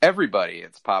everybody,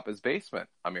 it's Papa's Basement.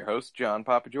 I'm your host, John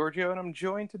Papagiorgio, and I'm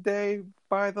joined today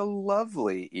by the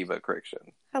lovely Eva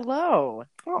Crichton. Hello.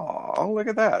 Oh, look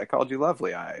at that. I called you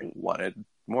lovely. I wanted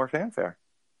more fanfare.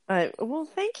 Well,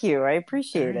 thank you. I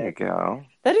appreciate There it. you go.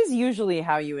 That is usually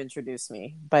how you introduce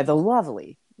me, by the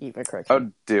lovely Eva Crichton.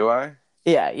 Oh, do I?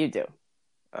 Yeah, you do.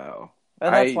 Oh.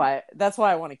 But that's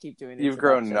why I want to keep doing You've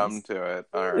grown numb to it.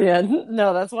 All right. Yeah,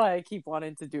 no, that's why I keep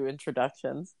wanting to do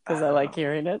introductions, because I like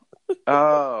hearing it.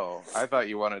 Oh, I thought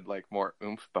you wanted like more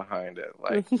oomph behind it,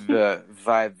 like the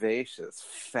vivacious,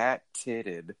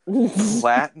 fat-titted,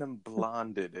 platinum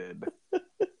blonded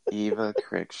Eva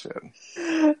Crichton.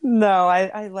 No,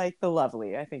 I like the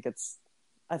lovely. I think it's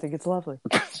lovely.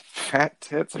 Fat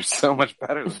tits are so much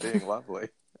better than being lovely.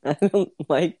 I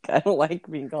don't like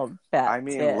being called fat. I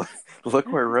mean,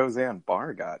 look where Roseanne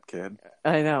Barr got, kid.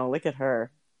 I know. Look at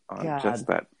her. On God. Just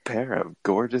that pair of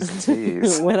gorgeous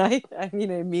titties.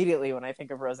 Immediately when I think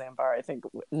of Roseanne Barr, I think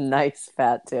nice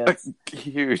fat tits.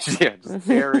 Huge, yeah, just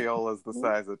areolas the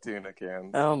size of tuna cans.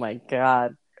 Oh my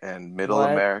God. And middle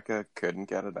America couldn't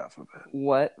get enough of it.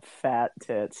 What fat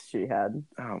tits she had.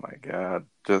 Oh my God.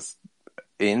 Just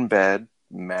in bed,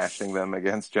 mashing them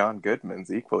against John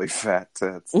Goodman's equally fat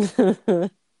tits.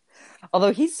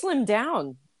 Although he's slimmed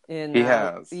down in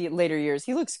the later years.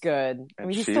 He looks good.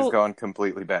 And she's gone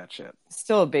completely batshit.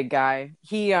 Still a big guy.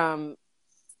 He,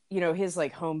 his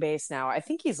like home base now, I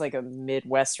think he's like a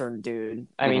Midwestern dude.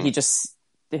 I mean, he just,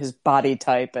 his body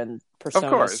type and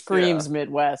persona screams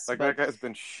Midwest. Like that guy's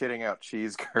been shitting out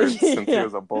cheese curds since he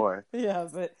was a boy. Yeah,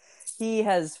 but he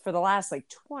has, for the last like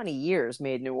 20 years,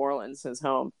 made New Orleans his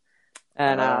home.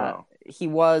 And he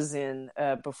was in,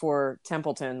 before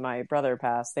Templeton, my brother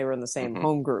passed, they were in the same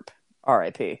home group,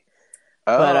 R.I.P.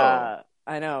 Oh. But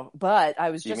I know. But I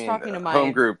was just talking to my...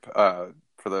 home group,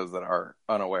 for those that are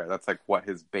unaware, that's like what,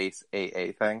 his base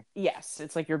AA thing? Yes,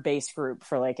 it's like your base group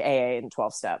for like AA and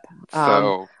 12-step.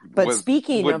 So, but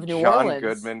speaking of New Orleans...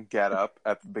 John Goodman get up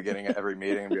at the beginning of every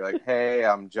meeting and be like, hey,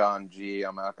 I'm John G,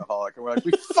 I'm alcoholic. And we're like,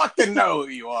 we fucking know who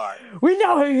you are. We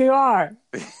know who you are.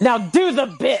 Now do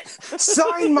the bit.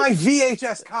 Sign my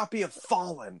VHS copy of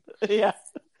Fallen. Yeah.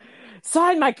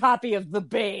 Sign my copy of The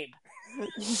Babe.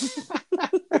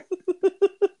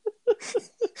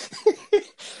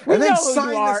 And then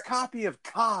sign this copy of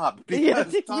Cobb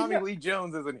because Tommy Lee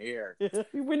Jones isn't here.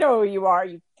 We know who you are,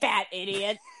 you fat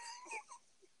idiot.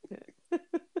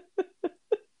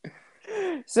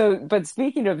 But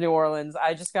speaking of New Orleans,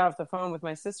 I just got off the phone with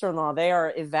my sister-in-law. They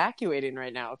are evacuating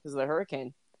right now because of the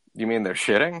hurricane. You mean they're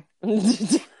shitting?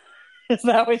 Is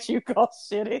that what you call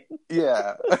shitting?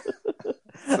 Yeah.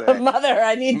 Mother,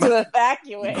 I need to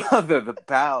evacuate. Mother, the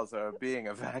bowels are being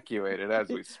evacuated as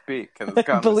we speak. Can this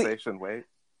conversation wait?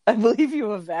 I believe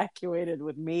you evacuated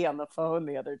with me on the phone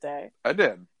the other day. I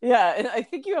did. Yeah, and I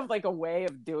think you have like a way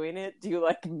of doing it. Do you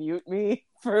like mute me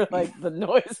for like the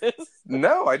noises?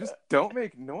 No, I just don't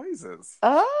make noises.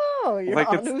 Oh, your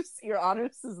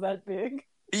anus is that big?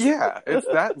 Yeah, it's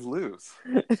that loose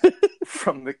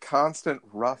from the constant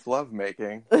rough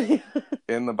lovemaking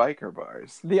in the biker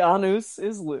bars. The anus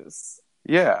is loose.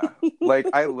 Yeah, like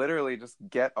I literally just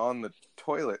get on the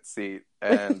toilet seat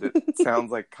and it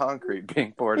sounds like concrete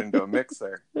being poured into a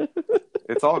mixer.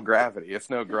 It's all gravity.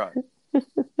 It's no grunt.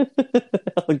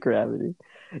 All gravity.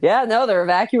 Yeah, no, they're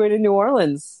evacuating New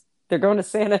Orleans. They're going to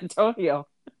San Antonio.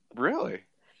 Really?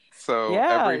 So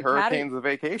every hurricane's a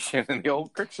vacation in the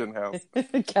old Crichton house.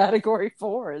 Category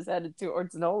 4 is headed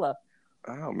towards NOLA.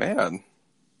 Oh, man.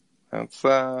 That's,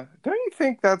 don't you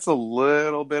think that's a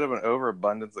little bit of an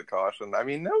overabundance of caution? I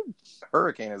mean, no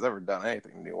hurricane has ever done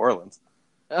anything in New Orleans.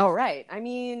 Oh, right. I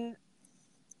mean,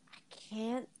 I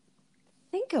can't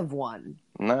think of one.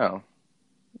 No.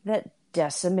 That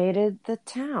decimated the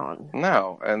town.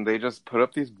 No, and they just put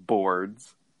up these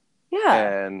boards. Yeah.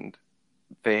 And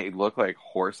they look like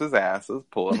horses' asses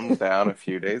pulling them down a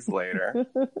few days later.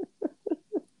 And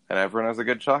everyone has a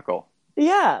good chuckle.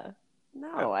 Yeah.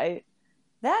 No,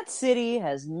 that city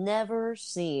has never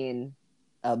seen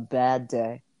a bad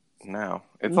day. No.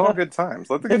 It's all good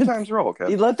times. Let the good times roll,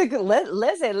 kid.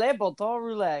 Laissez les boutons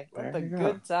rouler. Let the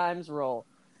good times roll.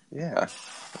 Yeah.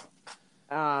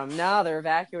 Now they're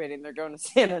evacuating. They're going to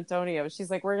San Antonio.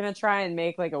 She's like, we're going to try and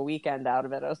make like a weekend out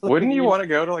of it. I was like, wouldn't you want to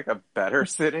go to like a better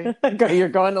city? You're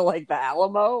going to like the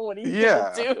Alamo? What are you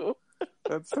going to do?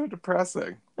 That's so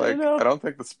depressing. Like, I don't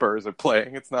think the Spurs are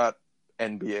playing. It's not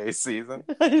NBA season.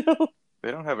 I know. They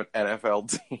don't have an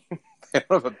NFL team. They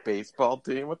don't have a baseball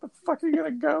team. What the fuck are you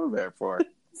going to go there for?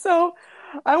 So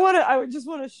I just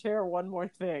want to share one more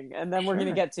thing, and then we're going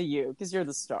to get to you, because you're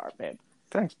the star, babe.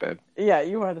 Thanks, babe. Yeah,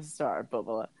 you are the star, blah,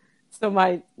 blah, blah. So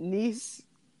my niece,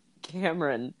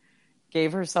 Cameron,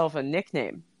 gave herself a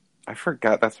nickname. I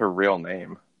forgot that's her real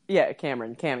name. Yeah,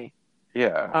 Cameron, Cammy.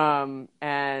 Yeah.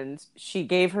 And she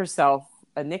gave herself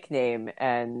a nickname,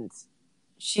 and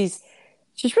she's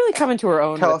really coming to her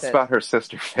own Tell with us it. about her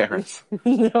sister, Ferris.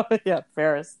 No, yeah,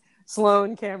 Ferris.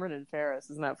 Sloane, Cameron, and Ferris.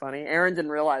 Isn't that funny? Erin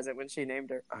didn't realize it when she named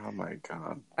her. Oh, my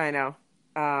God. I know.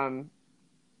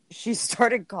 She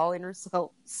started calling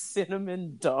herself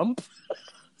Cinnamon Dump.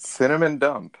 Cinnamon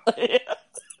Dump. Yeah.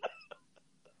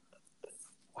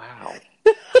 Wow.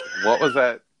 What was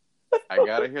that? I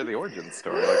gotta hear the origin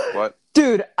story. Like, what?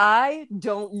 Dude, I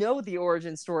don't know the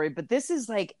origin story, but this is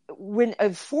like when a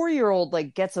 4-year-old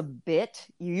like gets a bit,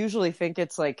 you usually think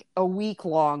it's like a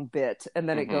week-long bit and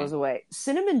then it goes away.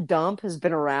 Cinnamon Dump has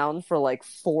been around for like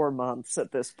 4 months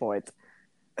at this point.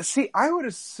 See, I would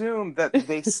assume that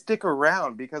they stick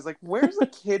around because, like, where's a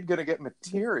kid gonna get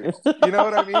material? You know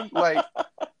what I mean? Like,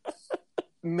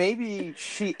 maybe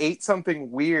she ate something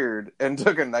weird and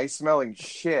took a nice smelling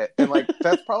shit, and like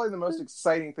that's probably the most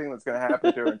exciting thing that's gonna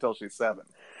happen to her until she's 7.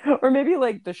 Or maybe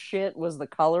like the shit was the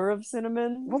color of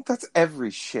cinnamon. Well, that's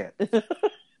every shit.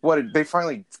 What, did they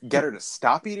finally get her to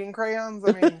stop eating crayons?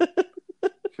 I mean,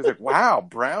 she's like, wow,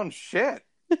 brown shit.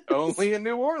 Only in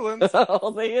New Orleans.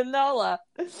 Only in NOLA.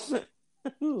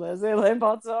 Laissez-les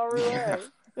poissons rouler.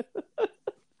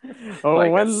 Oh,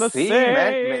 Like when a the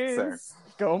cement mixer. saints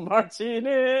go marching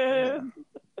in.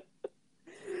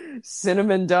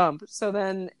 Cinnamon Dump. So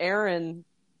then Erin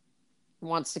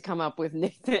wants to come up with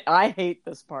nickname. I hate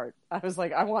this part. I was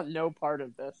like, I want no part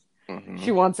of this. Mm-hmm.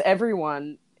 She wants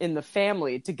everyone in the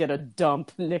family to get a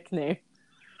dump nickname.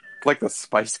 Like the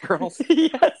Spice Girls?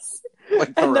 Yes.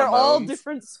 Like the And they're all Ramones?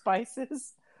 different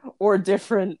spices or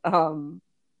different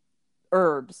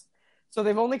herbs. So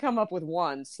they've only come up with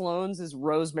one. Sloane's is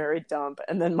Rosemary Dump,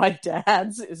 and then my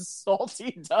dad's is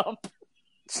Salty Dump.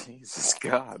 Jesus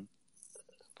God.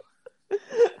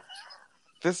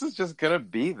 This is just gonna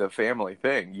be the family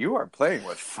thing. You are playing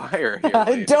with fire here, I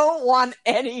lady. don't want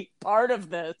any part of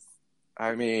this.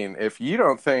 I mean, if you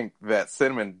don't think that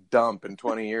Cinnamon Dump in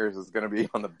 20 years is gonna be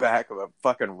on the back of a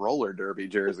fucking roller derby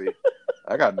jersey,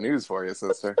 I got news for you,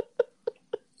 sister.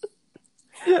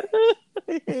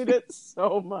 I hate it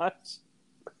so much.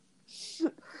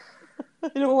 I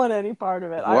don't want any part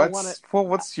of it. I don't want it. Well,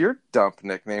 what's your dump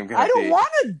nickname gonna I be? don't want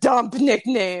a dump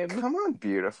nickname. Come on,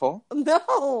 beautiful.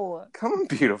 No. Come on,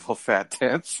 beautiful fat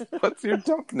tits. What's your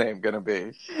dump name gonna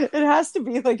be? It has to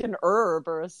be like an herb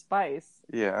or a spice.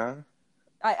 Yeah.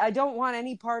 I don't want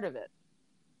any part of it.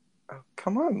 Oh,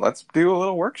 come on, let's do a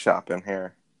little workshop in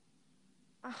here.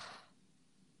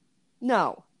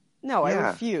 No, I Yeah.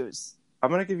 refuse.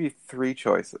 I'm gonna give you 3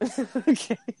 choices.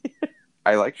 Okay.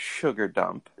 I like Sugar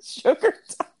Dump. Sugar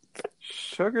Dump.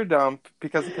 Sugar Dump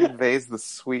because it conveys the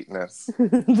sweetness.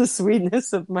 The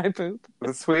sweetness of my poop.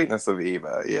 The sweetness of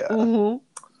Eva, yeah.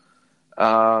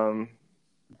 Mm-hmm.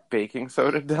 Baking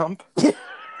Soda Dump.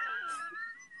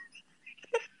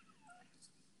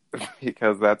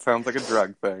 Because that sounds like a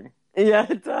drug thing. Yeah,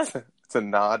 it does. It's a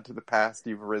nod to the past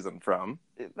you've risen from.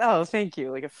 Oh, thank you.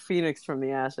 Like a phoenix from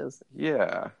the ashes.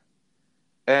 Yeah.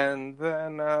 And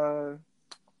then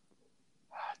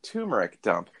turmeric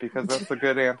dump, because that's a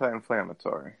good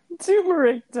anti-inflammatory.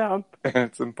 Turmeric dump. And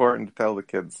it's important to tell the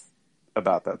kids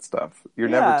about that stuff. You're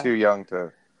Yeah. never too young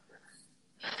to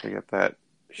get that.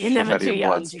 You're never shitty too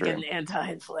young to bloodstream. get an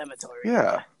anti-inflammatory.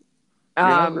 Yeah. You're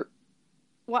never-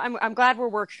 Well, I'm glad we're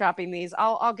workshopping these.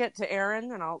 I'll get to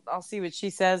Erin and I'll see what she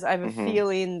says. I have a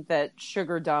feeling that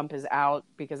Sugar Dump is out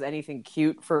because anything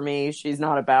cute for me, she's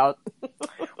not about.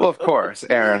 Well, of course,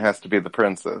 Erin has to be the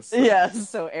princess. Yes,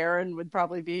 so Erin would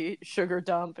probably be Sugar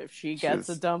Dump if she gets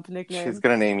a dump nickname. She's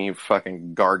gonna name you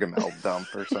fucking Gargamel Dump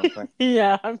or something.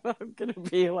 Yeah, I'm gonna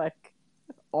be like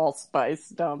Allspice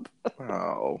Dump.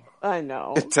 Oh, I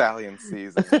know. Italian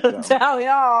season dump.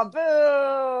 Italian,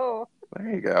 boo! There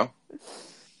you go.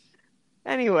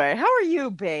 Anyway, how are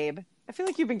you, babe? I feel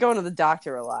like you've been going to the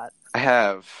doctor a lot. I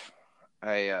have.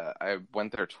 I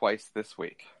went there twice this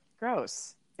week.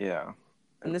 Gross. Yeah.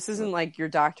 And this isn't like your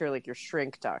doctor, like your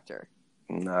shrink doctor.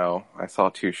 No, I saw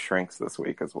 2 shrinks this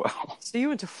week as well. So you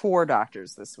went to 4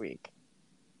 doctors this week.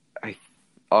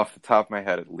 Off the top of my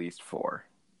head, at least 4.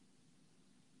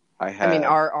 I mean,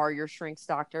 are your shrinks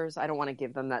doctors? I don't want to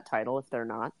give them that title if they're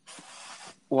not.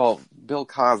 Well, Bill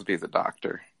Cosby's a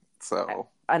doctor, so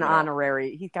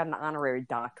Honorary. He's got an honorary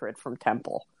doctorate from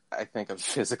Temple. I think of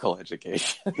physical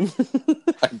education.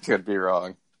 I could be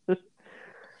wrong.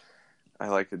 I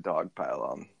like to dogpile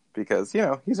on because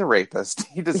he's a rapist.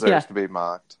 He deserves to be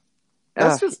mocked.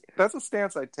 That's a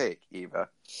stance I take, Eva.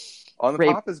 On the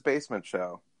Papa's Basement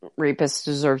show, Rapists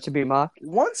deserve to be mocked.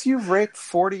 Once you've raped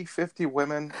 40, 50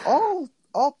 women,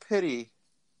 all pity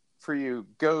for you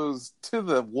goes to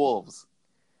the wolves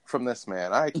from this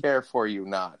man. I care for you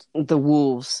not. The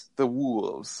wolves. The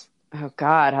wolves. Oh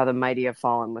God, how the mighty have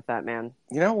fallen with that man.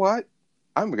 You know what?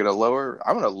 I'm gonna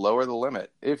lower the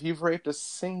limit. If you've raped a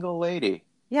single lady,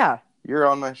 yeah, you're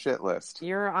on my shit list.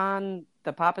 You're on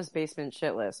the Papa's Basement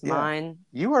shit list. Yeah. Mine.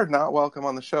 You are not welcome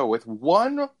on the show with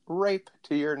one rape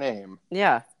to your name.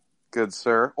 Yeah. Good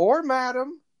sir. Or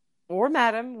madam.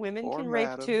 Women can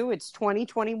rape too. It's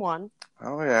 2021.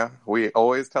 Oh yeah. We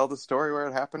always tell the story where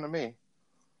it happened to me.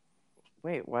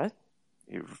 Wait, what?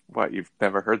 You've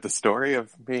never heard the story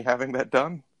of me having that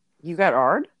done? You got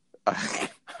Ard?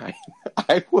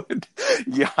 I would.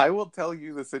 Yeah, I will tell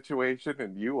you the situation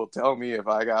and you will tell me if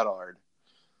I got Ard.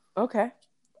 Okay.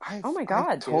 Oh my God,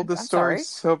 I've told this story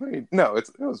so many. No, it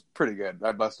was pretty good.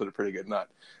 I busted a pretty good nut,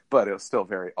 but it was still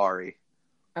very Ari.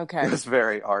 Okay. It was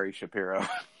very Ari Shapiro.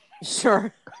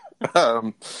 Sure.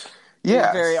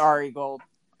 Yeah. Very Ari Gold.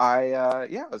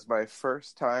 It was my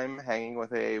first time hanging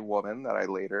with a woman that I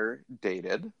later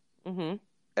dated. Mm-hmm.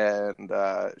 And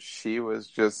she was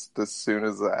just, as soon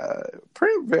as,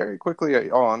 very quickly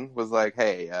on, was like,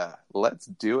 hey, let's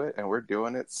do it, and we're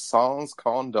doing it sans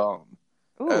condom,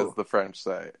 as the French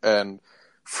say. And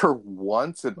for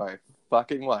once in my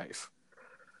fucking life,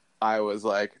 I was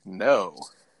like, no,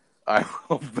 I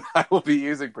will be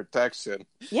using protection.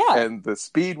 Yeah. And the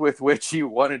speed with which you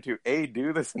wanted to, A,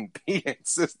 do this, and B,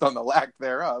 insist on the lack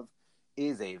thereof,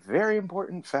 is a very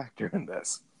important factor in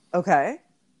this. Okay.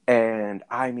 And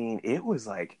I mean, it was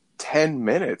like 10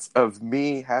 minutes of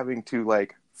me having to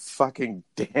like fucking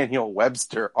Daniel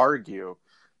Webster argue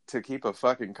to keep a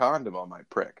fucking condom on my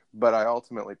prick. But I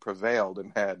ultimately prevailed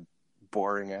and had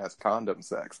boring ass condom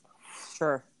sex.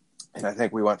 Sure. And I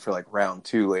think we went for like round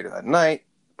 2 later that night.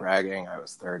 Bragging, I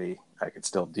was 30. I could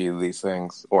still do these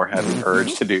things, or had an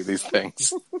urge to do these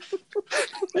things.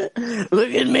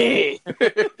 Look at me.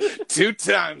 2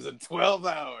 times in 12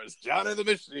 hours. Johnny the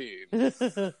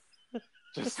Machine.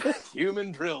 Just a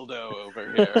human dildo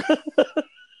over here.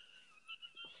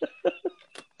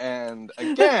 And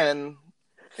again,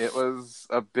 it was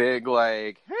a big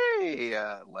like, hey,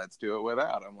 let's do it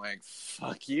without. I'm like,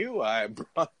 fuck you. I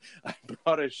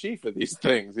brought a sheaf of these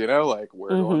things, like we're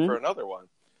going for another one.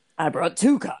 I brought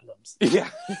 2 condoms. Yeah.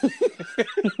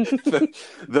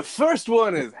 the first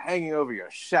one is hanging over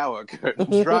your shower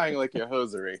curtain, drying like your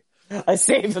hosiery. I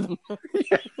saved them.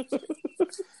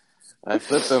 I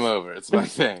flip them over. It's my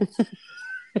thing.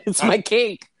 It's my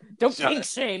cake. Don't kink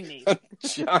shame me.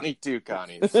 Johnny Two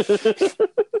Connies.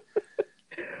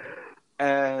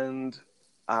 And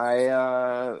I,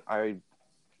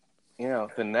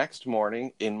 the next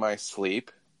morning in my sleep,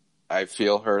 I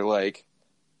feel her like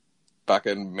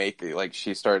fucking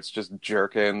she starts just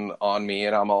jerking on me,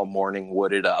 and I'm all morning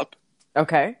wooded up.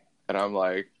 Okay. And I'm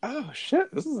like, oh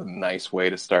shit, this is a nice way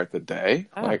to start the day.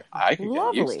 I could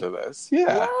get used to this.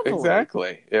 Yeah, lovely.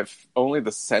 Exactly. If only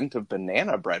the scent of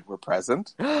banana bread were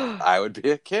present, I would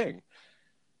be a king.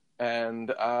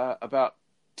 And about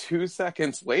 2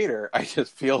 seconds later, I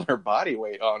just feel her body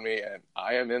weight on me, and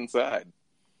I am inside.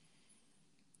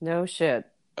 No shit.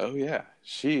 Oh yeah,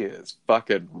 she is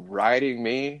fucking riding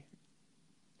me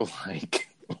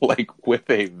like with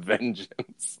a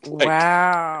vengeance.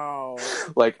 Wow.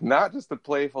 Like not just a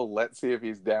playful, let's see if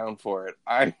he's down for it.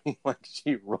 I mean, like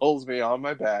she rolls me on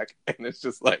my back and it's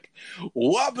just like,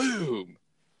 waboom.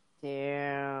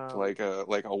 Yeah. Like a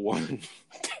woman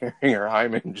tearing her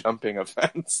hymen jumping a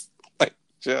fence. Like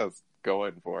just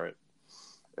going for it.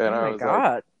 And I was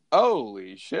God. Like,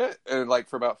 holy shit. And like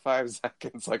for about 5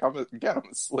 seconds, like I'm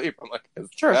asleep. I'm like, is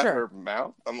that her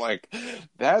mouth? I'm like,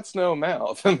 that's no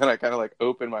mouth. And then I kind of like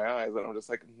open my eyes and I'm just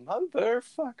like,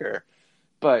 motherfucker.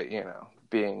 But,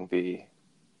 being the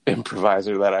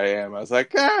improviser that I am, I was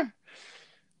like,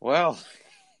 well,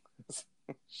 it's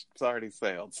already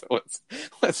sailed. So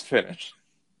let's finish.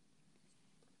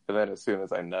 And then as soon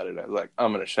as I nutted, I was like,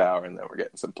 I'm going to shower and then we're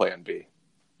getting some Plan B.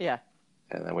 Yeah.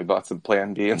 And then we bought some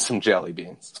Plan B and some jelly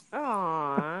beans.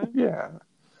 Aww. Yeah.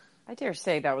 I dare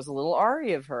say that was a little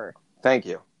Ari of her. Thank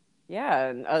you. Yeah,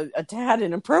 and a tad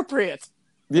inappropriate.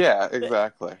 Yeah,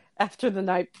 exactly. After the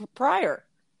night prior.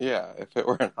 Yeah, if it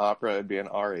were an opera, it'd be an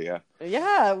aria.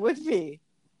 Yeah, it would be.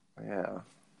 Yeah.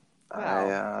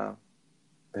 Wow.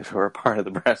 If it were a part of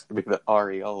the breast, it'd be the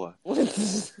areola.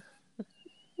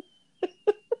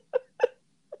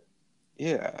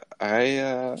 Yeah,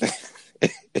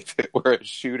 if it were a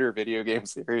shooter video game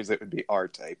series, it would be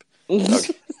R-Type.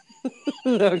 Okay,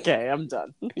 okay, I'm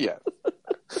done. Yeah.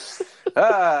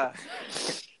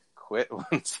 quit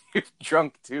once you've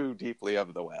drunk too deeply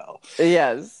of the well.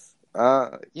 Yes.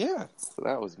 Yeah, so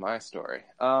that was my story.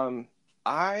 I've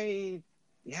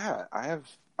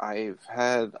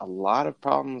had a lot of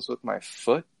problems with my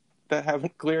foot that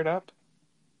haven't cleared up.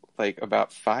 Like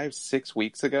about 5-6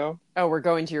 weeks ago. Oh, we're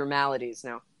going to your maladies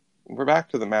now. We're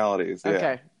back to the maladies. Yeah.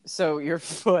 Okay, so your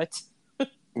foot.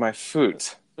 My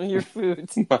foot. Your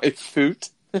foot. My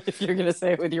foot. If you're gonna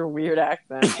say it with your weird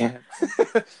accent. Yeah.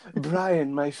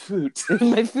 Brian, my foot.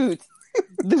 My foot.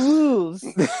 The wolves.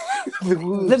 The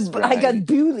wolves, I got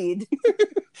bullied.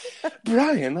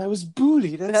 Brian, I was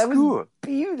bullied at school.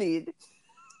 Bullied.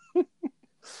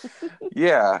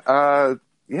 Yeah. I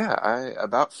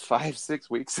about 5-6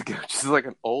 weeks ago, just like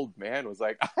an old man was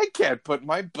like, I can't put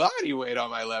my body weight on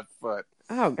my left foot.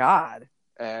 Oh God.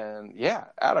 And yeah,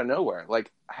 out of nowhere,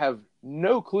 like I have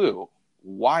no clue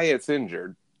why it's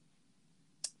injured.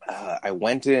 I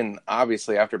went in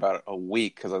obviously after about a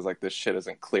week because I was like, this shit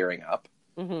isn't clearing up.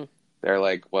 Mm-hmm. They're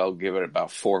like, well, give it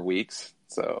about 4 weeks.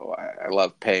 So I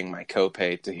love paying my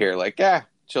copay to hear like, yeah,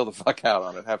 chill the fuck out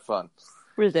on it. Have fun.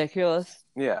 Ridiculous.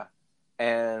 Yeah.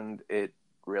 And it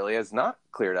really has not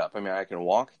cleared up. I mean, I can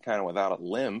walk kind of without a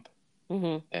limp,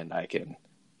 and I can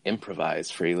improvise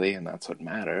freely, and that's what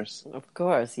matters. Of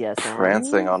course, yes.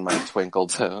 Prancing on my twinkle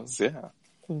toes, yeah.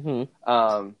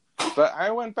 Mm-hmm. But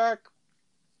I went back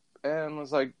and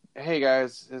was like, hey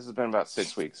guys, this has been about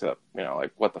 6 weeks up. You know,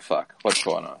 like, what the fuck? What's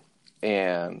going on?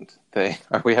 And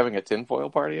are we having a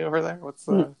tinfoil party over there? What's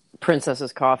the... Princess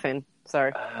is coughing.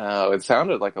 Sorry. Oh, it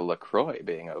sounded like a LaCroix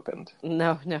being opened.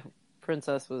 No.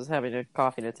 Princess was having a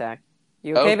coughing attack.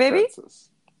 You okay, baby?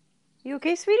 Princess. You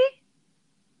okay, sweetie?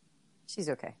 She's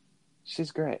okay.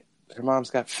 She's great. Her mom's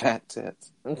got fat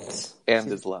tits. And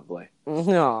is lovely.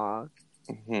 Aww.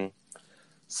 Mm-hmm.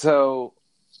 So,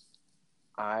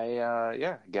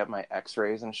 I get my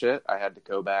x-rays and shit. I had to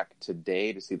go back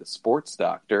today to see the sports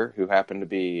doctor, who happened to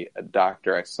be a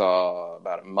doctor I saw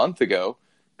about a month ago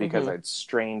because I'd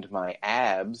strained my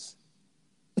abs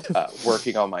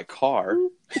working on my car.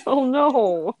 Oh,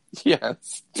 no.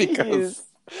 Yes, because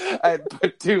I had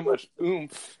put too much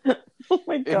oomph oh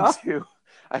my God. into,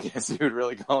 I guess you would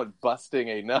really call it busting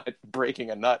a nut,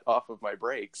 breaking a nut off of my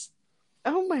brakes.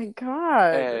 Oh my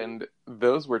God. And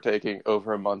those were taking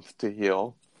over a month to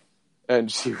heal.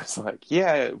 And she was like,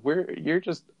 yeah, you're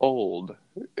just old.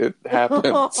 It happens.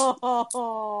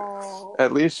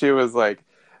 At least she was like,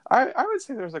 I would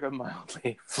say there's like a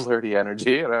mildly flirty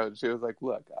energy. And she was like,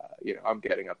 look, I'm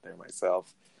getting up there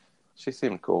myself. She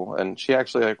seemed cool. And she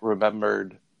actually like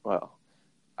remembered, well,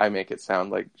 I make it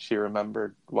sound like she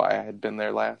remembered why I had been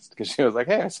there last. Because she was like,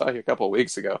 hey, I saw you a couple of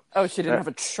weeks ago. Oh, she didn't have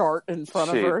a chart in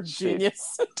front of her.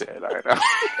 Genius. She did, I know.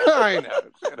 I know.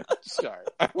 She had a chart.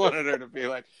 I wanted her to be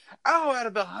like, oh, out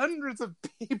of the hundreds of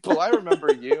people, I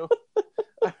remember you.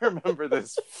 I remember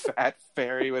this fat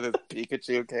fairy with his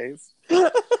Pikachu case.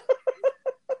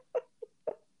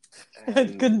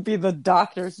 It couldn't be the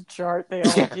doctor's chart they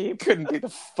all keep. Couldn't be the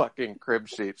fucking crib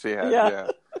sheet she had. Yeah.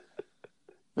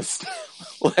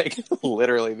 Like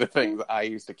literally the things I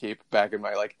used to keep back in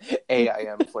my like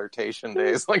AIM flirtation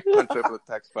days, like punch up with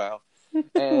text file.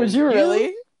 And was you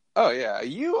really? Oh yeah,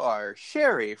 you are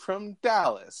Sherry from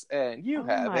Dallas, and you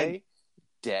have a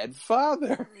dead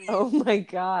father. Oh my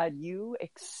God, you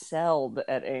excelled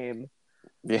at AIM.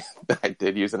 Yeah, I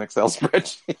did use an Excel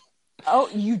spreadsheet. Oh,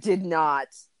 you did not.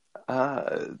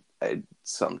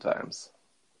 Sometimes.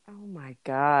 Oh my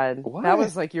God, what? That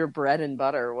was like your bread and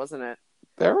butter, wasn't it?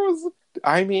 There's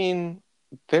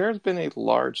been a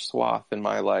large swath in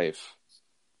my life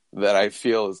that I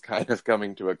feel is kind of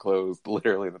coming to a close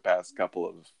literally the past couple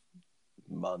of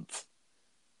months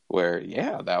where,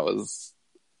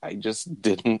 I just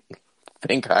didn't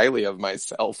think highly of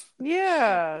myself.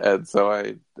 Yeah. And so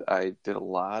I did a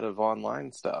lot of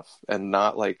online stuff, and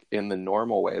not like in the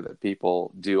normal way that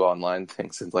people do online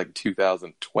things since like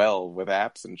 2012 with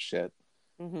apps and shit.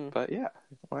 Mm-hmm. But yeah,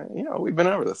 we've been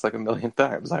over this like a million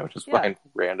times. I would just find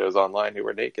randos online who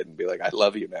were naked and be like, I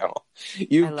love you now.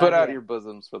 You've put out your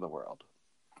bosoms for the world.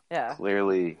 Yeah.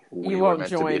 Clearly we were meant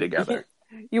to be together.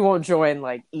 You won't join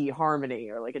like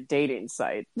eHarmony or like a dating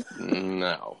site.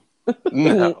 No.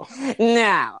 No.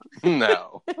 Ew.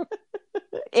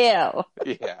 Yeah.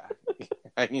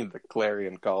 I need the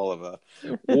clarion call of a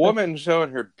woman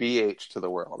showing her BH to the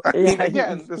world. I mean,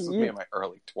 again, this is me in my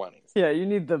early 20s. Yeah, you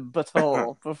need the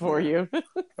baton before you.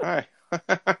 I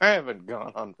haven't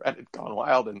gone on Reddit, gone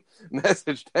wild, and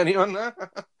messaged anyone.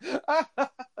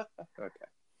 Okay.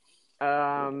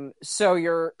 So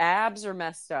your abs are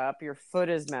messed up. Your foot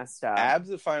is messed up. Abs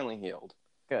have finally healed.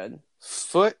 Good.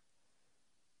 Foot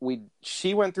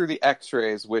she went through the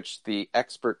x-rays, which the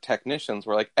expert technicians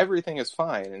were like, everything is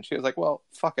fine. And she was like, well,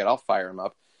 fuck it, I'll fire him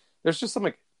up. There's just some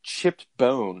like chipped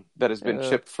bone that has been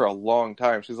chipped for a long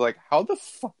time. She's like, how the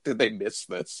fuck did they miss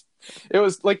this? It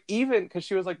was like, even because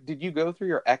she was like, did you go through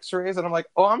your x-rays? And I'm like,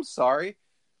 oh, I'm sorry.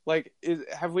 Like,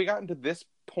 have we gotten to this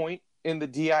point in the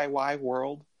DIY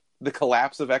world? The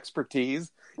collapse of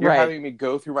expertise? You're having me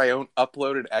go through my own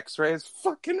uploaded x-rays?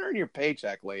 Fucking earn your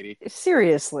paycheck, lady.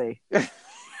 Seriously.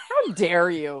 How dare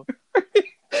you?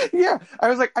 Yeah, I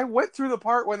was like, I went through the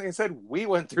part when they said we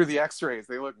went through the x-rays.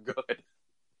 They look good.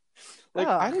 Like,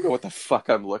 I don't know what the fuck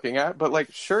I'm looking at, but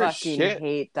like, sure as shit. Fucking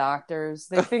hate doctors.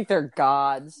 They think they're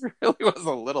gods. Really was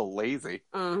a little lazy.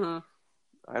 Uh-huh.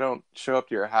 I don't show up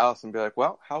to your house and be like,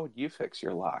 well, how would you fix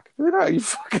your lock? You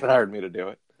fucking hired me to do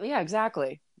it. Yeah,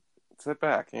 exactly. Sit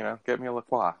back, get me a La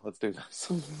Croix. Let's do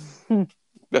this.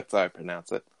 That's how I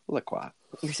pronounce it. La Croix.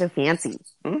 You're so fancy.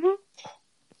 Mm-hmm.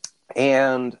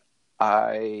 And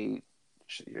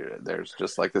there's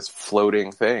just like this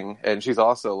floating thing. And she's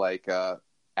also like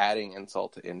adding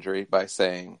insult to injury by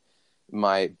saying,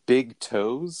 my big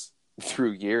toes,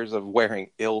 through years of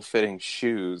wearing ill-fitting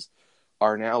shoes,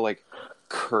 are now like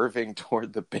curving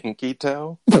toward the pinky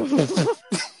toe.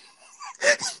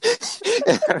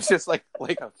 And I was just like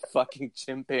a fucking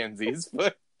chimpanzee's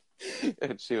foot.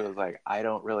 And she was like, I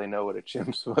don't really know what a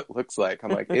chimp's foot looks like.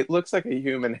 I'm like, it looks like a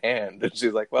human hand. And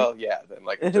she's like, well, yeah, then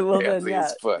like a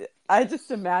chimpanzee's foot. I just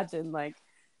imagine like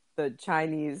the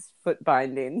Chinese foot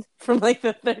binding from like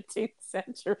the 13th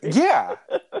century. Yeah.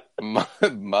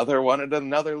 Mother wanted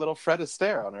another little Fred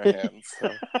Astaire on her hands.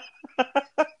 So.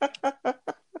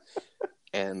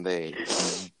 And they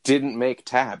didn't make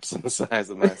taps the size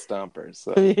of my stompers.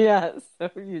 So. Yeah, so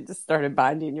you just started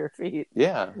binding your feet.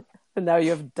 Yeah. And now you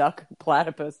have duck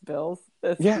platypus bills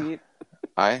as feet.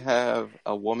 I have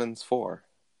a woman's 4.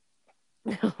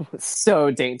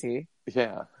 So dainty.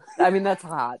 Yeah. I mean, that's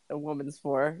hot. A woman's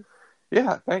 4.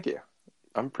 Yeah, thank you.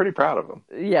 I'm pretty proud of them.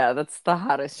 Yeah, that's the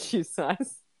hottest shoe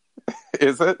size.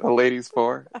 Is it a lady's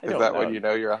 4? Is that know. when you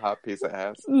know you're a hot piece of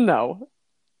ass? No.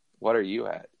 What are you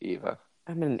at, Eva?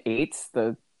 I'm an 8,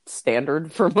 the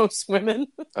standard for most women.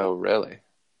 Oh, really?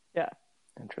 Yeah.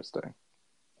 Interesting.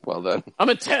 Well then. I'm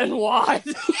a 10 wide.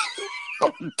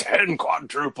 10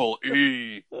 quadruple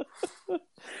E.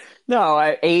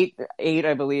 No, 8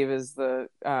 I believe is the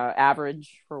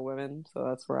average for women. So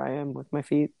that's where I am with my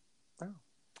feet. Oh,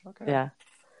 okay. Yeah.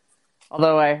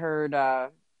 Although I heard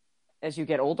as you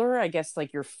get older, I guess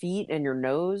like your feet and your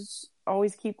nose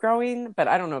always keep growing. But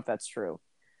I don't know if that's true.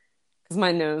 Because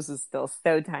my nose is still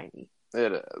so tiny.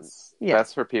 It is. Yeah.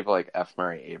 That's for people like F.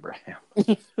 Murray Abraham.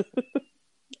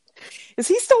 Is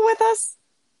he still with us?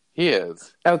 He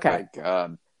is. Okay.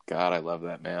 My God, I love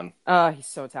that man. He's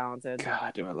so talented.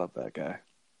 God, do I love that guy.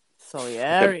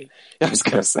 Salieri. I was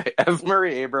going to say, F.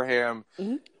 Murray Abraham,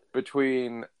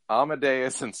 between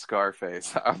Amadeus and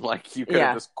Scarface, I'm like, you could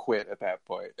have just quit at that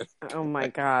point. Oh my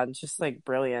God, just like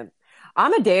brilliant.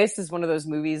 Amadeus is one of those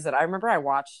movies that I remember I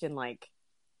watched in like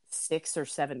 6th or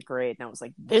 7th grade, and I was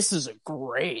like, this is a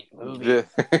great movie.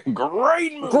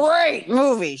 Great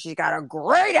movie. She's got a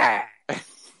great ass.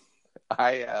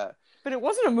 But it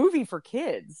wasn't a movie for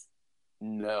kids.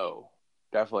 No,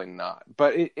 definitely not.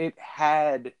 But it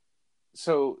had,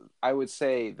 so I would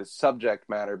say the subject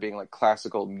matter being like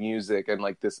classical music and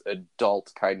like this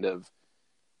adult kind of,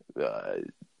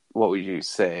 what would you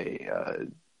say,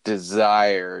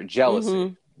 desire,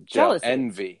 jealousy.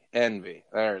 Jealousy. Envy.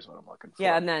 There's what I'm looking for.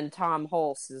 Yeah, and then Tom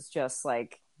Hulce is just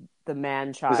like the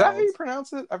man child. Is that how you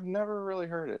pronounce it? I've never really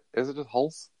heard it. Is it just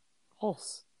Hulse?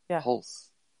 Hulse. Yeah. Hulse.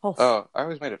 Hulse. Oh, I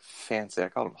always made it fancy. I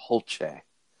called him Holche.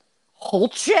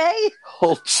 Holche?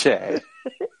 Holche.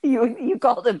 You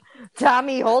called him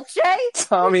Tommy Holche?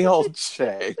 Tommy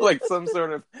Holche. Like some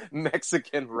sort of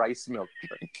Mexican rice milk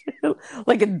drink.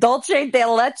 Like a dulce de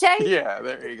leche? Yeah,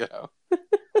 there you go.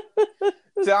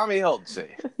 Tommy Holche.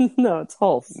 No, it's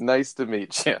Hulse. Nice to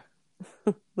meet you.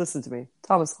 Listen to me.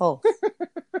 Thomas Hulse.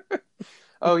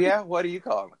 Oh, yeah? What do you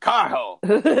call him? Carl.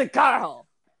 Carl.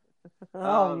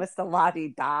 Oh, Mr.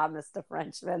 La-di-da, Mr.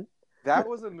 Frenchman. That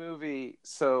was a movie.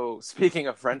 So, speaking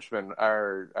of Frenchmen,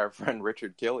 our friend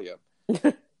Richard Killiam,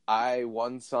 I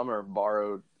one summer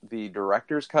borrowed the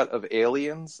director's cut of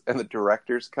Aliens and the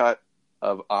director's cut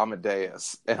of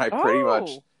Amadeus, and I pretty much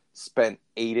spent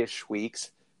 8-ish weeks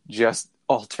just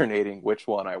alternating which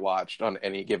one I watched on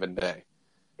any given day.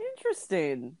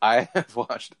 Interesting. I have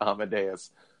watched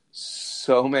Amadeus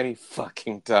so many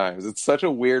fucking times. It's such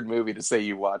a weird movie to say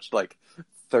you watched like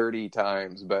 30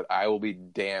 times, but I will be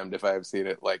damned if I've seen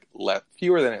it like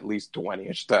fewer than at least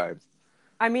 20-ish times.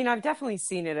 I mean, I've definitely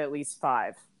seen it at least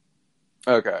 5.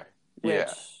 Okay. which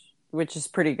Yeah. which is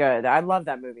pretty good. I love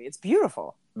that movie. It's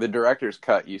beautiful. The director's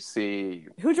cut, you see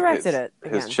Who directed it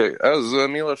his again? chick. Oh, it was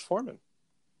Milos Forman.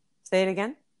 Say it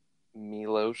again.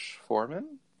 Milos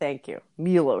Forman? Thank you,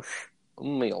 Milos.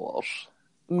 Milos.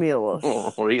 Milos.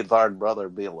 Retard brother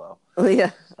Milo.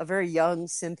 Yeah, a very young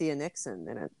Cynthia Nixon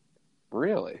in it.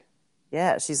 Really?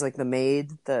 Yeah, she's like the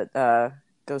maid that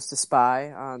goes to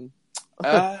spy on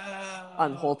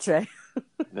on Holche.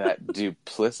 That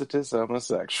duplicitous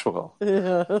homosexual.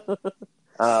 Yeah.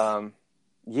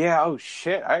 Yeah, oh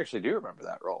shit. I actually do remember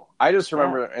that role. I just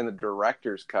remember in the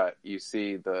director's cut, you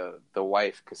see the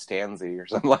wife Costanza or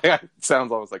something like that. It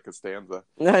sounds almost like Costanza.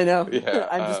 I know. Yeah,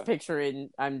 I'm just picturing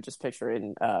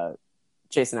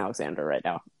Jason Alexander right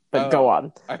now. But go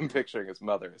on. I'm picturing his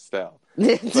mother, Estelle.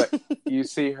 But you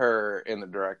see her in the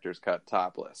director's cut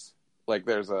topless. Like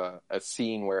there's a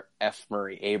scene where F.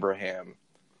 Murray Abraham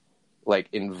like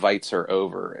invites her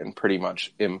over and pretty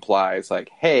much implies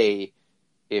like, hey,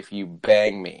 if you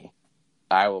bang me,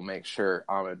 I will make sure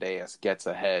Amadeus gets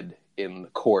ahead in the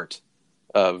court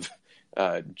of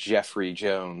Jeffrey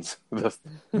Jones, the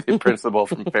principal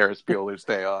from Ferris Bueller's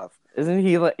Day Off. Isn't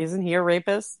he a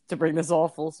rapist? To bring this all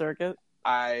full circuit,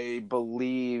 I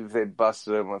believe they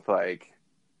busted him with like,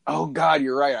 oh God,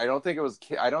 you're right. I don't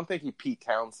think he Pete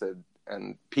Townsended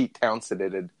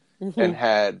and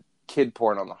had kid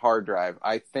porn on the hard drive.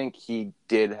 I think he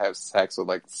did have sex with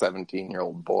like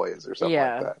 17-year-old boys or something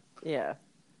like that. Yeah.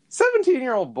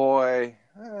 17-year-old boy.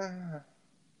 A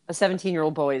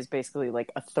 17-year-old boy is basically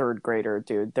like a third grader,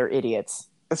 dude. They're idiots.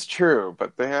 That's true,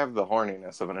 but they have the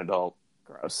horniness of an adult.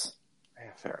 Gross.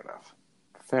 Yeah, fair enough.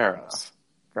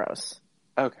 Gross.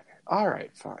 Okay. All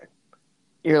right, fine.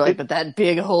 You're like, but that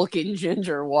big hulking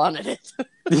ginger wanted it.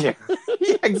 Yeah,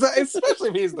 exactly.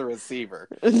 Especially if he's the receiver.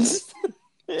 Just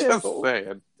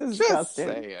saying.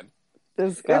 Disgusting.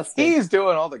 If he's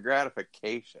doing all the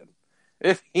gratification,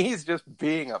 if he's just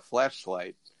being a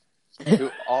fleshlight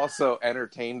who also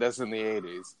entertained us in the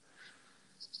 80s,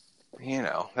 you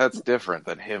know, that's different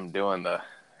than him doing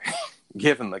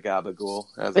giving the gabagool.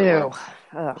 As Ew.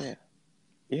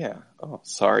 Yeah. Oh,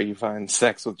 sorry you find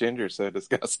sex with ginger so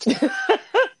disgusting.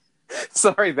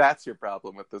 Sorry, that's your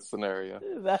problem with this scenario.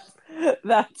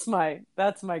 That's my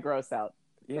gross out.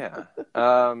 Yeah.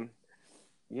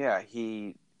 Yeah,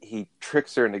 he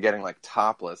tricks her into getting like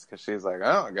topless because she's like,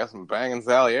 oh, I guess I'm banging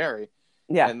Salieri.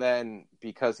 Yeah. And then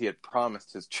because he had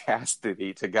promised his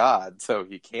chastity to God, so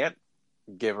he can't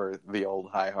give her the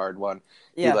old high hard one.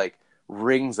 Yeah. He like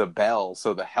rings a bell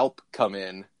so the help come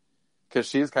in because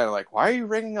she's kind of like, why are you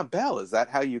ringing a bell? Is that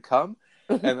how you come?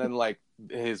 And then like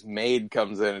his maid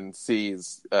comes in and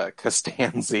sees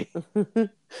Costanzi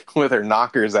with her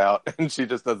knockers out, and she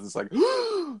just does this like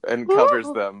and covers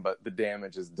them, but the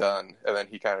damage is done. And then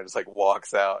he kind of just like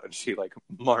walks out, and she like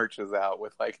marches out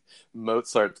with like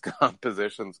Mozart's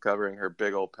compositions covering her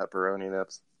big old pepperoni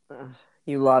nips.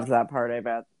 You loved that part, I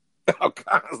bet. Oh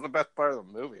God, it was the best part of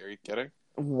the movie. Are you kidding?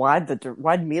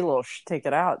 Why'd Milos take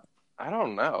it out? I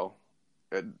don't know.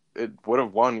 It would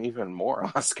have won even more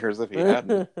Oscars if he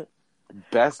hadn't.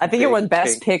 I think it won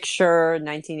Best Picture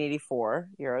 1984,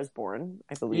 year I was born,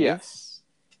 I believe. Yes.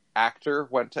 Actor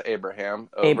went to Abraham,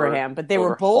 but they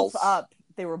were both up.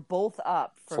 They were both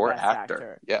up for Best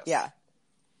Actor. Yes. Yeah.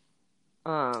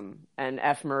 And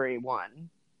F. Murray won.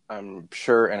 I'm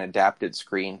sure an adapted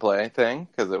screenplay thing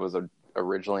because it was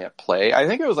originally a play. I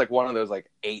think it was like one of those like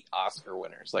 8 Oscar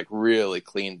winners, like really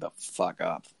cleaned the fuck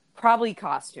up. Probably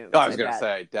costumes. Oh, I was going to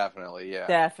say, definitely, yeah.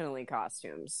 Definitely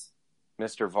costumes.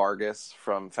 Mr. Vargas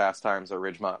from Fast Times at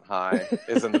Ridgemont High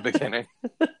is in the beginning.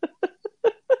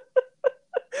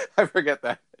 I forget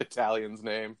that Italian's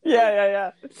name.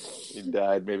 Yeah. He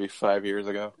died maybe 5 years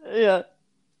ago. Yeah.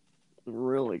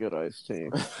 Really good iced tea.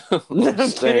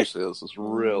 Stacy, this is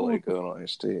really good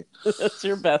iced tea. That's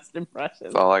your best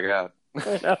impression. That's all I got.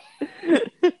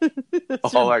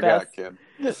 All I got, kid.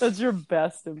 That's your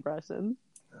best impression.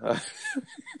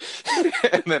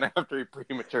 And then after he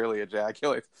prematurely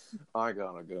ejaculates, I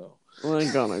gotta go.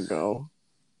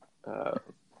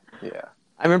 Yeah.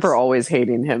 I remember always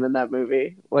hating him in that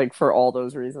movie, like for all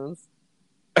those reasons.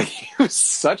 He was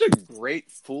such a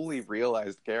great, fully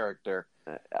realized character.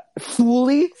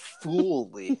 Fully?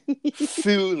 A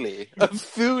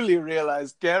fully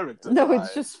realized character. No,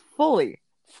 it's just fully.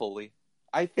 Fully.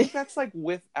 I think that's like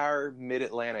with our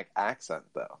mid-Atlantic accent,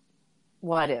 though.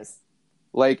 What is?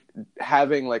 Like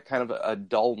having like kind of a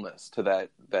dullness to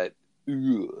that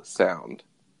sound.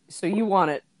 So you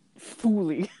want it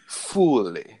fully.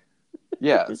 Fully.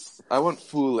 Yes. I want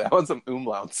fully. I want some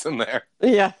umlauts in there.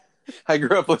 Yeah. I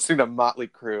grew up listening to Motley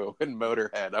Crue and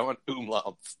Motorhead. I want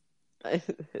umlauts.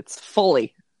 It's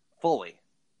fully.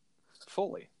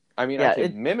 I mean, Yeah, I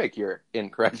can mimic your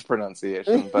incorrect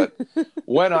pronunciation, but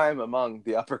when I'm among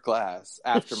the upper class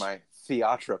after my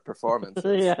theatre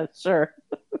performances, yeah, sure,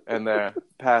 and they're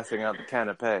passing out the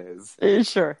canapes,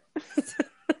 sure.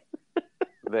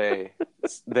 they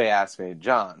ask me,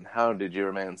 John, how did you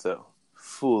remain so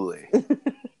fully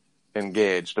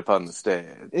engaged upon the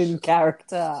stage? In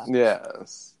character.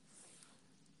 Yes.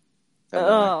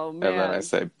 And man. And then I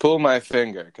say, pull my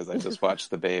finger, because I just watched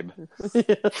The Babe.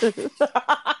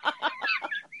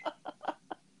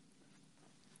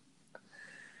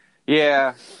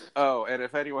 Yeah. Oh, and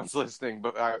if anyone's listening,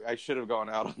 but I should have gone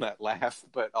out on that laugh,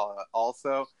 but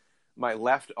also, my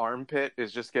left armpit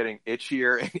is just getting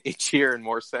itchier and itchier and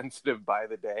more sensitive by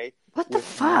the day. What the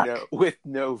fuck? With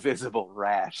no visible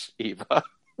rash, Eva.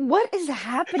 What is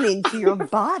happening to your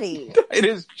body? It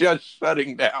is just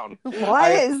shutting down.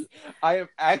 I am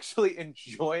actually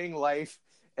enjoying life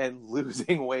and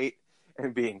losing weight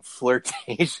and being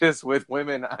flirtatious with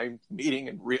women I'm meeting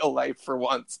in real life for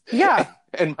once. Yeah.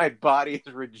 And my body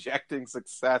is rejecting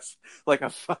success like a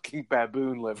fucking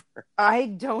baboon liver. I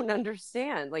don't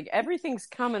understand. Like, everything's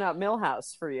coming up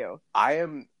Millhouse for you. I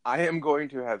am going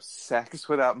to have sex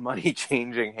without money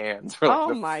changing hands for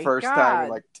the first God. time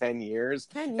in like 10 years.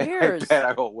 10 years. I bet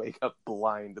I will wake up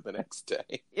blind the next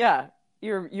day. Yeah.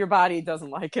 Your body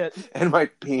doesn't like it. And my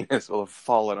penis will have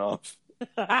fallen off.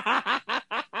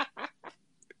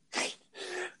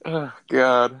 Oh,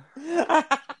 God.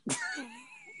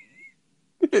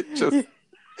 It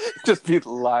just be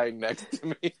lying next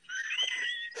to me.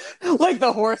 Like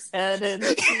the horse head in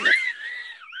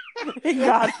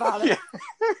Godfather. Yeah.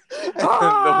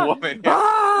 The woman.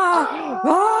 Yeah.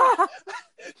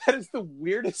 That is the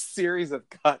weirdest series of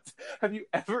cuts. Have you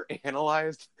ever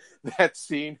analyzed that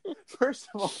scene? First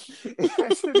of all, it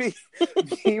has to be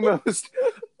the most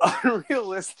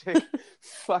unrealistic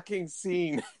fucking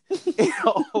scene in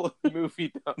all of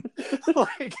moviedom.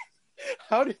 Like,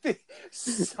 how did they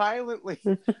silently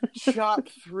chop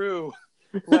through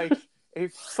like a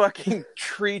fucking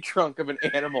tree trunk of an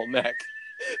animal neck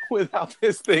without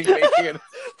this thing making it?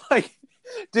 Like,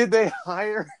 did they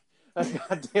hire a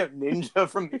goddamn ninja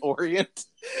from the Orient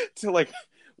to like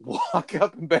walk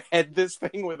up and behead this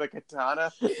thing with a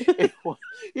katana?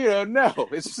 No,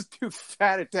 it's just two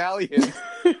fat Italians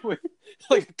with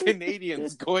like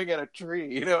Canadians going at a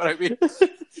tree. You know what I mean?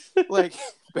 Like,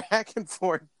 back and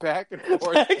forth. This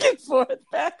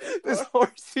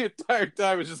horse the entire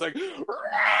time is just like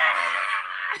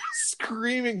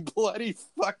screaming bloody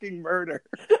fucking murder.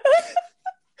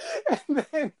 And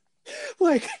then,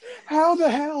 like, how the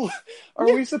hell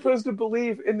are we supposed to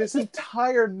believe in this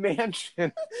entire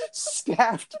mansion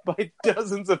staffed by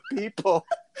dozens of people?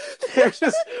 They're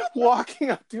just walking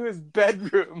up to his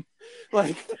bedroom,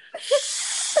 like,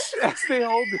 as they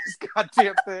hold this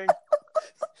goddamn thing.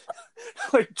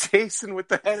 Like Jason with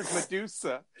the head of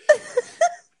Medusa,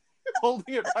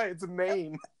 holding it by its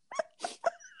mane.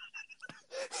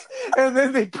 And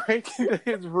then they break into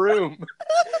his room.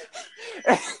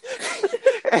 And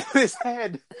this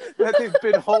head that they've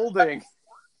been holding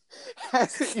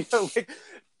has,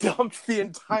 dumped the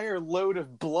entire load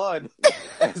of blood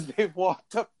as they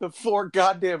walked up the 4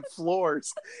 goddamn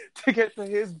floors to get to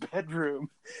his bedroom.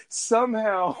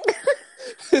 Somehow,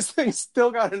 this thing's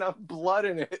still got enough blood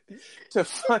in it to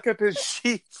fuck up his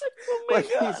sheets. God.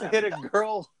 He's hit a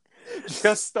girl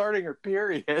just starting her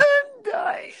period. I'm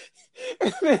dying.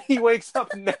 And then he wakes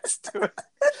up next to it.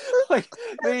 Like,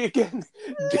 they again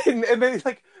didn't, and then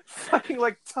he fucking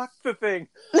tuck the thing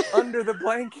under the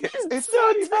blanket. It's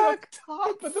so tucked.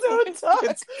 Top of the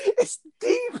blanket. It's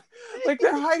deep. Like,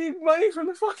 they're hiding money from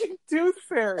the fucking tooth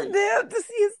fairy. They have to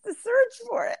search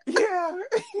for it. Yeah,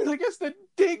 I guess to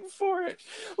dig for it.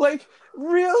 Like,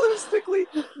 realistically,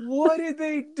 what did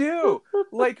they do?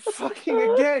 Like, fucking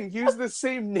again, use the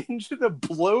same ninja to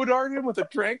blow dart him with a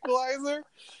tranquilizer?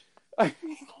 I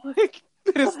mean, like,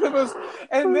 it is the most.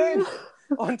 And then,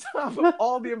 on top of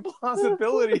all the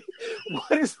implausibility,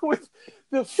 what is with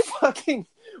the fucking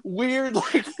weird,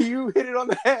 you hit it on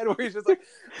the head, where he's just like,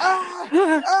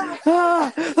 and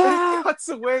it cuts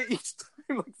away each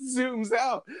time, zooms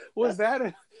out. Was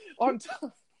that on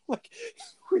top?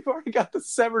 We've already got the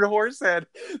severed horse head.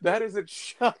 That isn't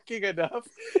shocking enough.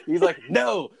 He's like,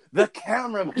 no, the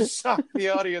camera must shock the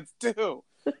audience too.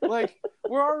 We're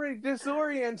already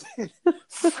disoriented,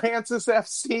 Francis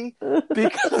FC,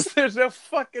 because there's no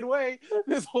fucking way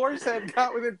this horse head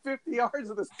got within 50 yards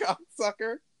of this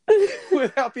cocksucker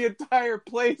without the entire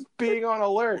place being on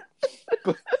alert.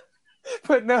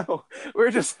 But no,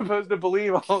 we're just supposed to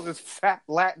believe all these fat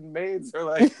Latin maids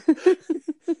are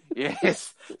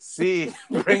Yes, C.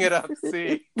 Bring it up,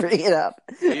 C. Bring it up.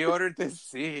 He ordered this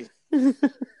C.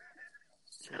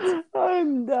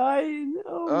 I'm dying.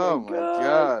 Oh my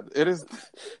God. It is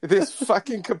this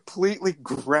fucking completely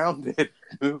grounded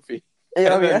movie. Oh,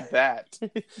 And then yeah. that.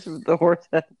 The horse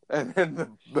head. And then the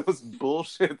most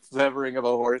bullshit severing of a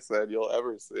horse head you'll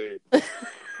ever see.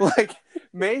 Like,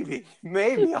 maybe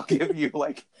I'll give you,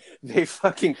 like, they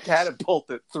fucking catapult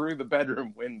it through the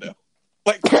bedroom window.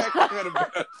 Like, that could have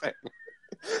been a thing.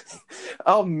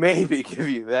 I'll maybe give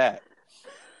you that.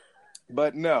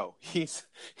 But no, he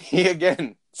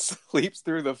again sleeps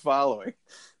through the following.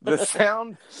 The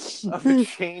sound of the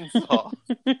chainsaw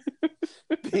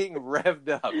being revved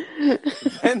up,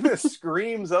 then the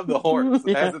screams of the horse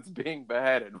as it's being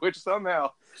beheaded, which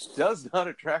somehow does not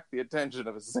attract the attention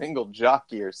of a single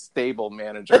jockey or stable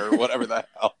manager or whatever the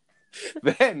hell.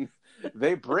 Then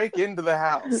they break into the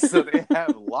house, so they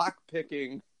have lock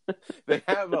picking, they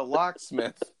have a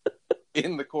locksmith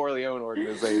in the Corleone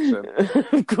organization.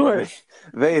 Of course.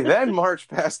 They then march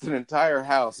past an entire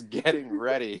house getting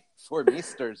ready for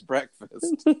Meester's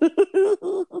breakfast.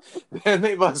 Then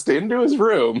they bust into his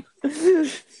room.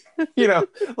 You know,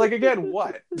 like, again,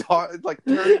 what? Like,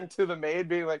 turning to the maid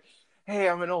being like, hey,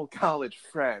 I'm an old college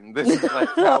friend. This is like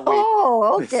how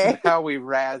we, this is how we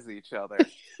razz each other.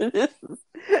 This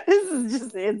is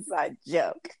just an inside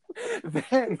joke.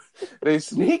 Then they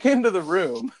sneak into the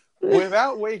room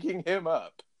without waking him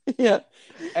up. Yeah.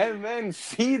 And then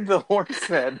feed the horse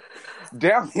head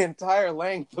down the entire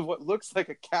length of what looks like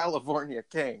a California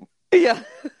king. Yeah.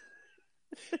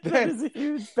 That Then is a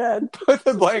huge bed. put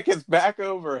the blankets back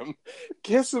over him,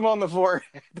 kiss him on the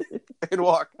forehead, and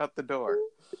walk out the door.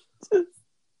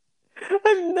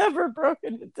 I've never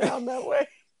broken it down that way.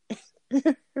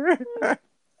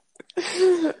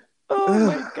 Oh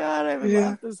my God, I haven't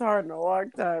laughed this hard in a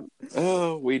long time.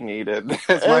 Oh, we need it.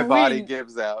 As my body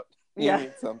gives out. You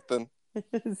need something.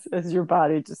 As your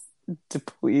body just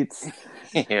depletes.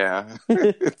 Yeah.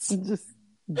 It just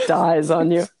dies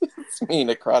on you. It's me,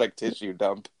 necrotic tissue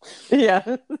dump.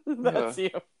 Yeah, that's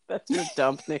you. That's your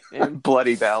dump nickname.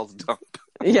 Bloody bowels dump.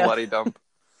 Yeah. Bloody dump.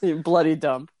 Bloody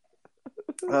dump.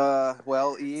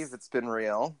 Well, Eve, it's been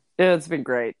real. Yeah, it's been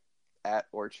great. At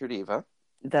Orchard Eva.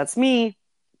 That's me.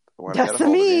 That's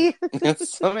me.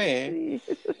 It's me.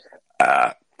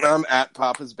 I'm at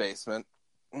Papa's Basement.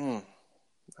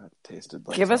 That tasted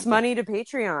like Give something. us money to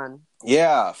Patreon.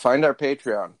 Yeah, find our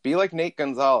Patreon. Be like Nate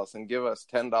Gonzalez and give us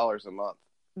 $10 a month.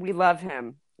 We love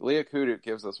him. Leah Kuduk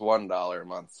gives us $1 a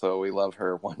month, so we love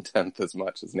her 1/10 as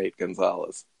much as Nate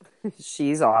Gonzalez.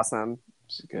 She's awesome.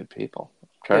 She's good people.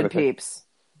 Good peeps.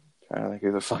 Trying to think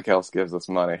who the fuck else gives us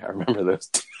money. I remember those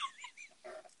two.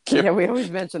 Yeah, we always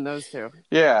mention those two.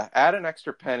 Yeah, add an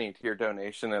extra penny to your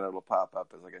donation and it'll pop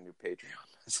up as like a new Patreon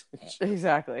message.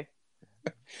 Exactly.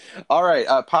 All right,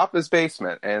 Papa's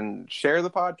Basement, and share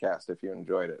the podcast if you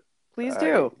enjoyed it. Please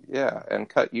do. Yeah, and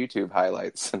cut YouTube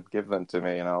highlights and give them to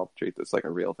me, and I'll treat this like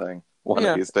a real thing one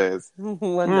of these days.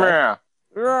 One day.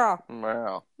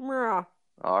 Meow.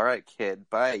 All right, kid.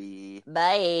 Bye.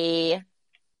 Bye.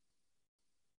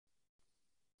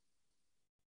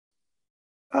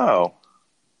 Oh.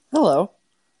 Hello.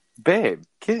 Babe,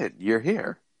 kid, you're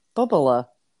here. Bubala.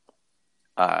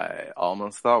 I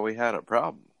almost thought we had a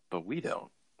problem, but we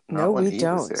don't. No, we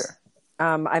don't.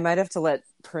 I might have to let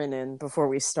Prin in before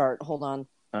we start. Hold on.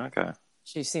 Okay.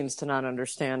 She seems to not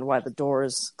understand why the door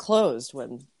is closed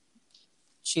when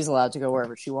she's allowed to go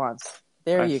wherever she wants.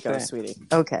 There you go, sweetie.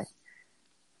 Okay.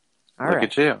 All right. Look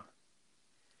at you.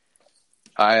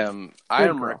 I am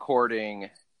recording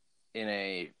in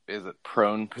a, is it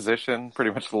prone position,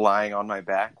 pretty much lying on my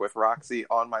back with Roxy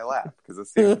on my lap, because it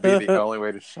seems to be the only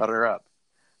way to shut her up.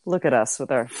 Look at us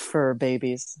with our fur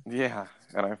babies. Yeah,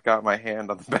 and I've got my hand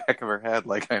on the back of her head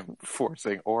like I'm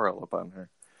forcing oral upon her.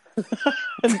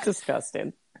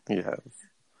 Disgusting. Yes.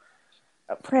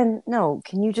 Prin, no,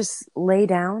 can you just lay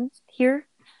down here?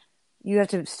 You have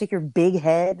to stick your big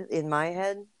head in my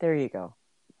head? There you go.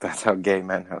 That's how gay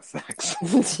men have sex.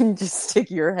 Just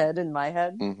stick your head in my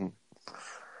head? Mm-hmm.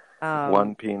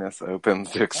 One penis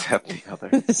opens to accept the other.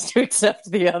 To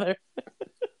accept the other.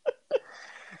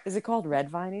 Is it called red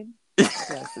vining?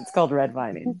 Yes, it's called red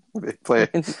vining. They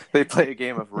play a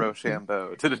game of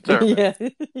Rochambeau to determine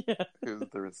who's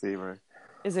the receiver.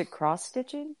 Is it cross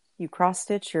stitching? You cross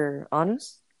stitch your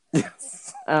anus?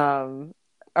 Yes. All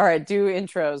right, do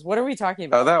intros. What are we talking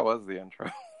about? Oh, that was the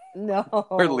intro. No.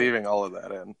 We're leaving all of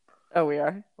that in. Oh, we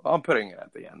are? Well, I'm putting it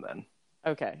at the end then.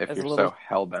 Okay. If you're so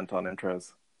hell-bent on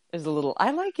intros.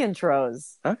 I like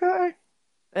intros. Okay.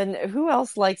 And who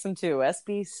else likes them too?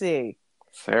 SBC.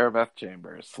 Sarah Beth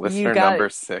Chambers, listener got- number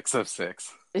 6 of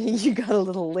 6. You got a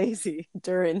little lazy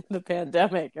during the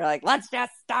pandemic. You're like, let's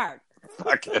just start.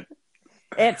 Fuck it.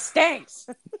 It stinks.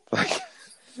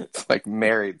 It's like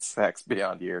married sex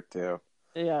beyond year 2.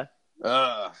 Yeah.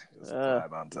 Just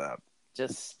vibe on top.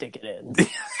 Just stick it in.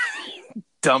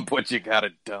 Dump what you gotta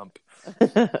dump.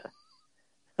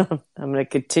 I'm going to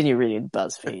continue reading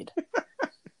BuzzFeed.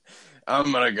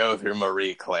 I'm gonna go through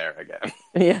Marie Claire again.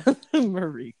 Yeah,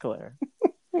 Marie Claire.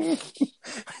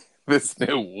 This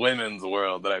new women's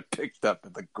world that I picked up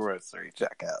at the grocery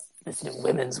checkout. This new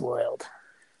women's world.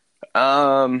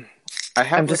 I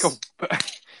have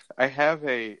I have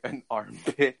an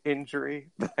armpit injury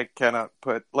that I cannot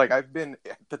put. Like, I've been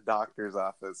at the doctor's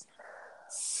office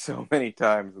so many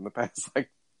times in the past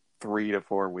 3 to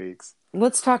 4 weeks.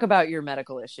 Let's talk about your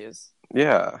medical issues.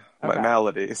 Yeah, Okay. my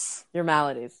maladies. Your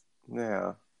maladies.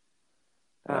 Yeah.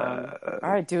 All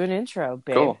right, do an intro,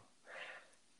 babe. Cool.